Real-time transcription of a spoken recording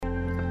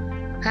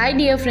Hi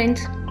dear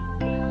friends,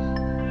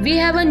 we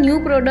have a new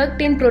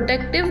product in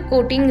protective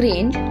coating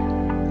range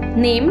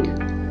named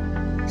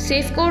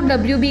Safecore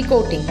WB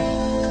coating.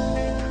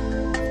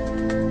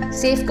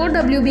 Safecore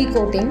WB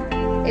coating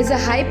is a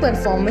high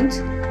performance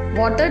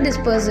water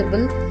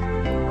dispersible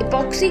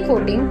epoxy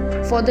coating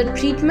for the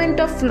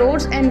treatment of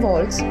floors and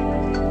walls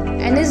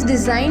and is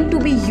designed to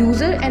be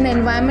user and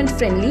environment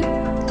friendly,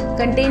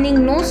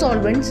 containing no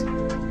solvents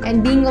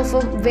and being of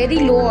a very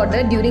low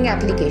order during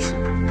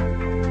application.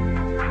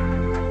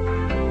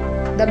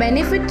 The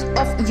benefits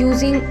of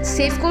using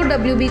Safecore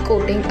WB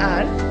coating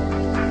are: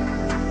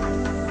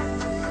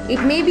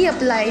 it may be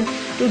applied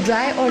to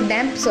dry or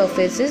damp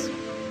surfaces.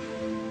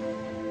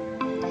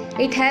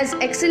 It has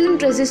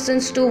excellent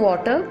resistance to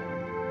water,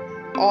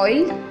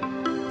 oil,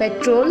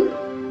 petrol,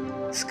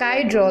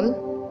 skydrol,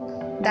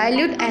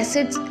 dilute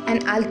acids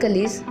and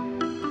alkalis,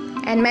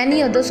 and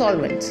many other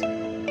solvents.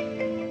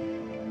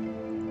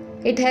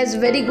 It has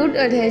very good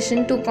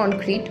adhesion to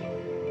concrete.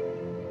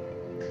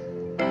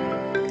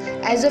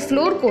 As a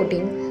floor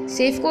coating,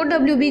 Safecore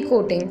WB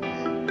coating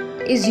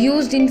is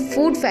used in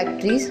food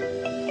factories,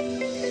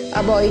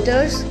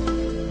 abattoirs,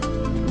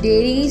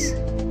 dairies,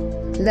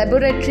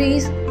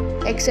 laboratories,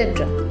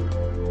 etc.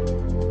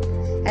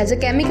 As a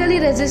chemically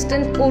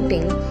resistant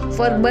coating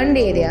for burned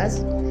areas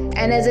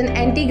and as an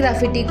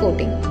anti-graffiti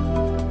coating.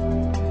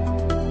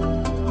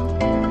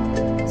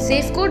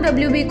 Safecore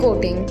WB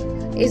coating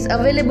is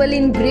available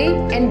in grey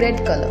and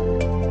red color.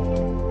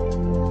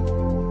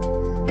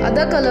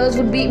 Other colors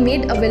would be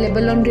made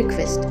available on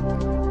request.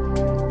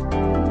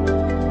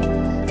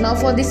 Now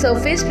for the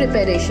surface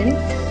preparation,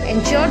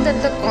 ensure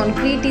that the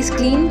concrete is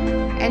clean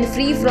and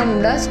free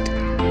from dust,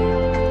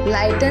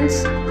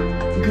 lightens,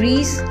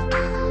 grease,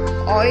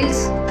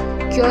 oils,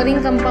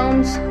 curing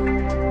compounds,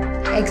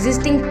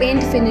 existing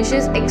paint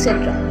finishes,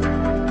 etc.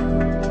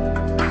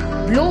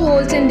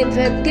 Blowholes in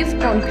defective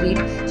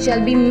concrete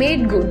shall be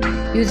made good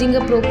using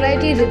a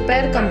proprietary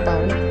repair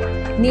compound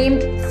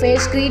named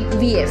Safecore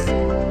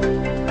VF.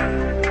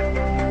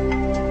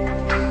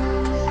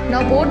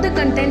 Now pour the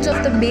contents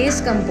of the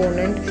base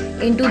component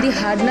into the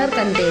hardener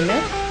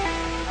container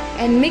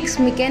and mix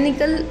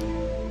mechanical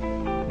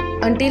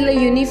until a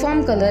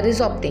uniform color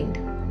is obtained.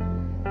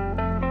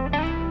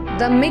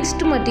 The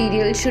mixed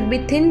material should be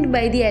thinned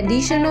by the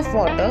addition of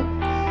water,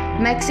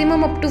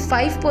 maximum up to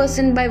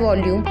 5% by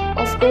volume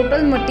of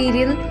total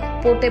material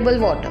potable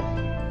water.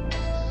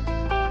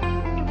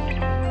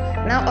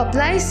 Now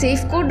apply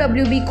Safecore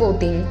WB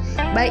coating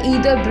by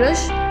either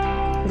brush,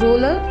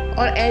 roller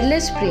or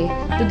airless spray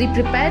to the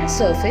prepared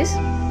surface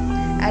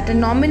at a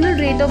nominal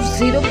rate of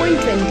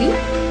 0.20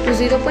 to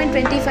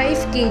 0.25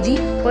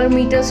 kg per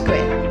meter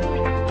square.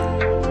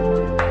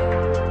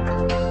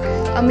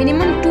 A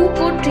minimum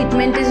 2-coat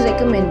treatment is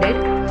recommended,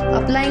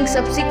 applying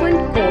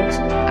subsequent coats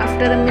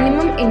after a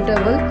minimum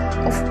interval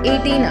of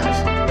 18 hours.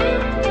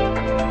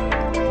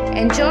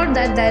 Ensure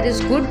that there is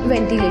good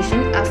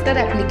ventilation after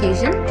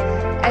application,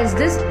 as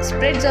this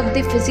spreads up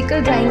the physical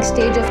drying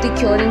stage of the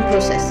curing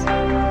process.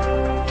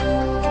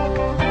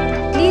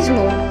 Please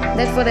note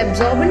that for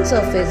absorbent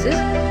surfaces,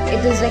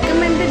 it is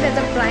recommended that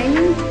a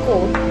priming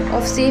coat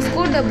of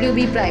Safecore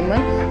WB primer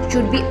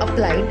should be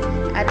applied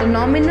at a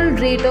nominal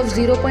rate of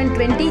 0.20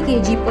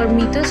 kg per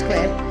meter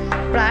square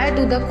prior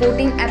to the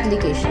coating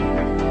application.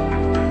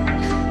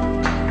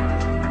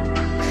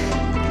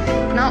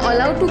 Now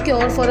allow to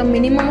cure for a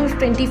minimum of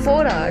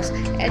 24 hours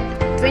at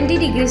 20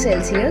 degrees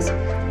Celsius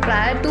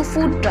prior to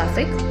foot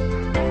traffic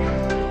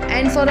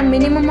and for a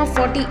minimum of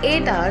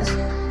 48 hours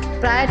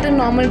prior to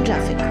normal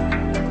traffic.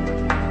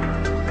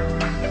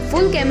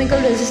 Full chemical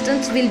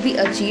resistance will be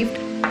achieved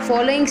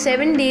following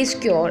 7 days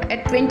cure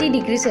at 20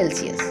 degrees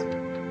Celsius.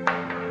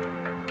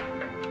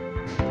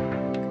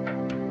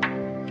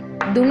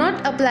 Do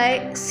not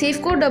apply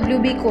Safecore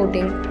WB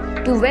coating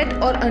to wet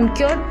or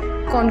uncured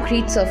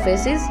concrete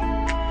surfaces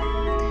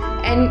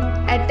and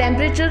at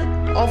temperature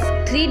of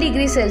 3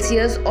 degrees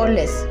Celsius or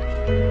less.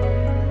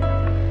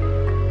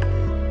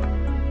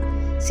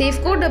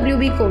 Safecore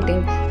WB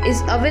coating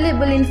is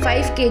available in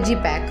 5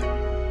 kg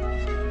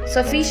pack,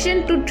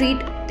 sufficient to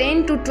treat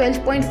 10 to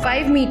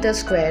 12.5 meters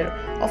square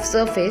of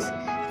surface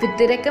with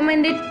the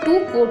recommended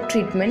 2-coat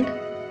treatment,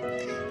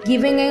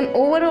 giving an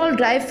overall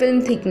dry film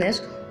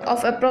thickness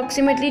of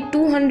approximately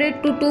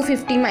 200 to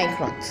 250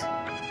 microns.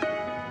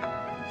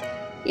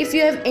 If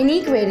you have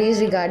any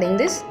queries regarding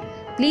this,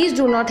 please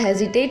do not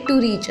hesitate to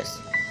reach us.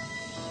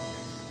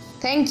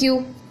 Thank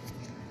you.